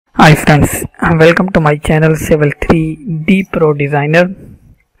Hi friends, welcome to my channel Civil 3D Pro Designer.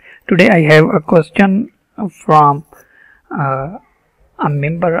 Today I have a question from a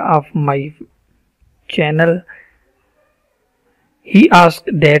member of my channel. He asked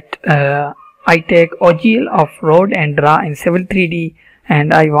that I take OGL of road and draw in Civil 3D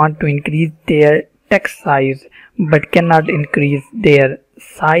and I want to increase their text size but cannot increase their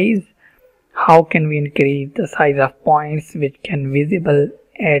size. How can we increase the size of points which can visible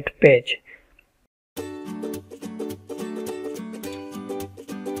at page?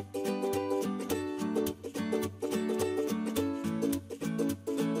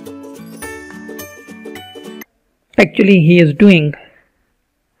 Actually, he is doing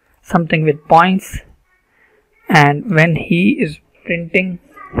something with points, and when he is printing,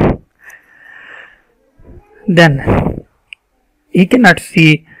 then he cannot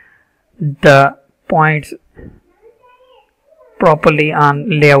see the points properly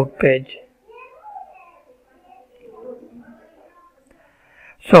on layout page.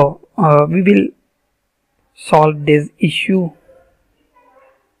 So we will solve this issue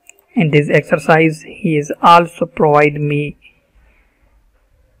in this exercise. He is also provide me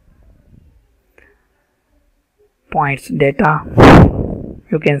points data.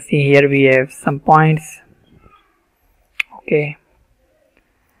 You can see here we have some points. Okay,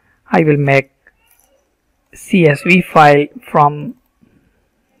 I will make CSV file from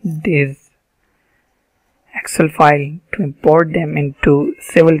this Excel file to import them into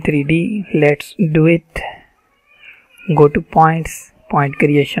Civil 3D. Let's do it. Go to points, point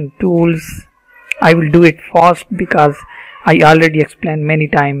creation tools. I will do it fast because I already explained many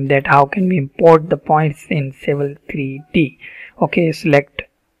times that how can we import the points in Civil 3D. Okay, select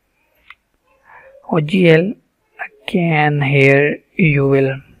OGL. Again here you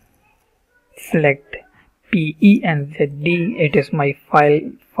will select PENZD. It is my file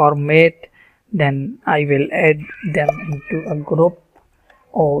format. Then I will add them into a group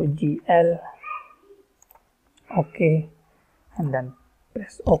OGL. Okay, and then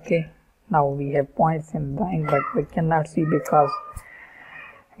press OK. Now we have points in line, but we cannot see because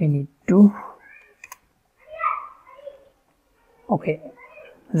we need to. Okay,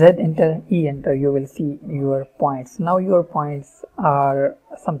 Z enter, E enter. You will see your points. Now your points are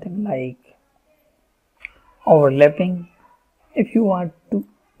something like overlapping. If you want to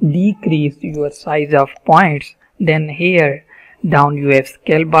decrease your size of points, then here down you have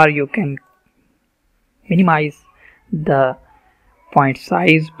scale bar. You can minimize the point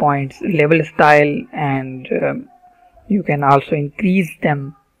size, points level style, and you can also increase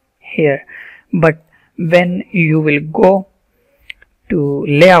them here. But when you will go to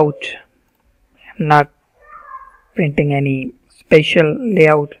layout, I'm not printing any special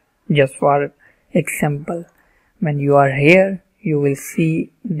layout, just for example. When you are here, you will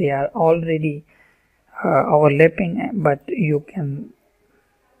see they are already overlapping, but you can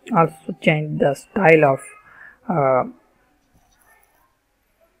also change the style of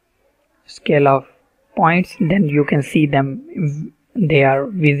scale of points. Then you can see them, they are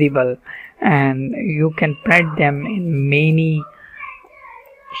visible, and you can print them in many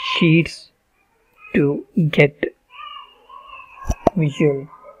sheets to get visual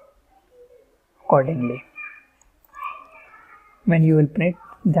accordingly. When you will print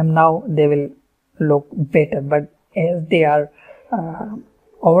them, now they will look better, but as they are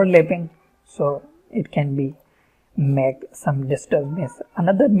overlapping, so it can be make some disturbance.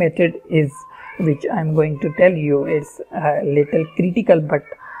 Another method is, which I'm going to tell you, is a little critical, but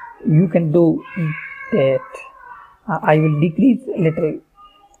you can do that. I will decrease little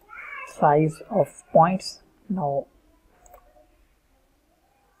size of points. Now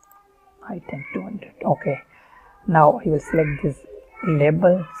I think 200. Okay, now I will select this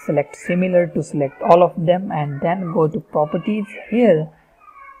label, select similar to select all of them, and then go to properties. Here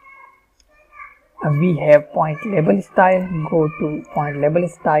we have point label style. Go to point label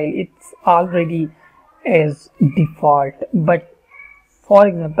style. It's already as default, but for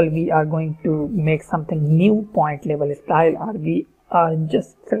example we are going to make something new point label style, or we are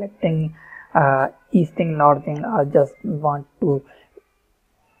just selecting easting, northing, or just want to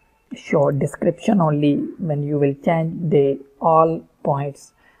show description only. When you will change, the all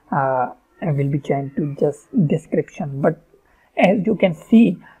points will be changed to just description. But as you can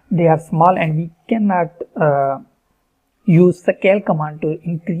see, they are small and we cannot use scale command to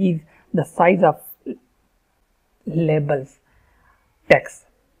increase the size of labels text.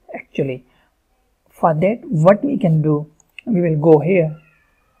 Actually, for that, what we can do, we will go here,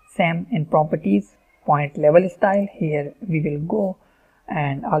 same in properties, point label style. Here we will go,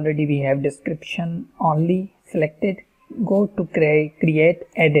 and already we have description only selected. go to create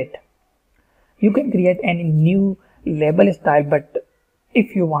edit. You can create any new label style, but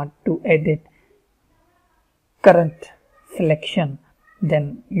if you want to edit current selection,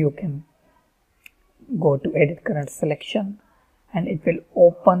 then you can go to edit current selection and it will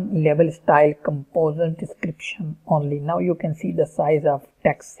open label style composer description only. Now you can see the size of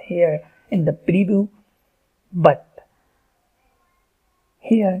text here in the preview, but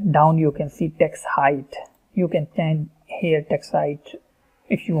here down you can see text height. You can change here text height.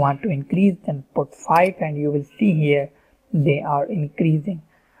 If you want to increase, then put 5 and you will see here they are increasing.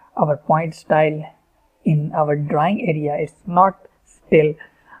 Our point style in our drawing area is not still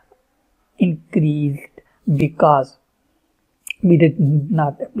increased because we did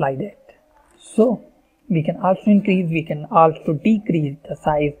not apply that. So we can also increase, we can also decrease the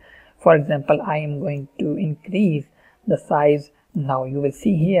size. For example, I am going to increase the size. Now you will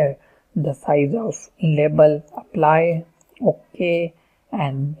see here the size of label, apply, OK,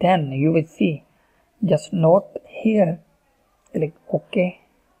 and then you will see, just note here, click OK,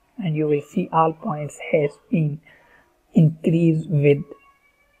 and you will see all points has been increased with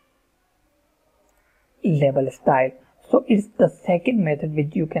label style. So it's the second method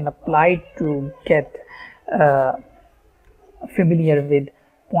which you can apply to get familiar with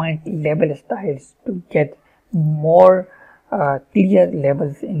point label styles, to get more clear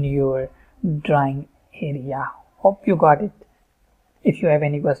labels in your drawing area. Hope you got it. If you have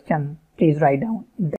any question, please write down.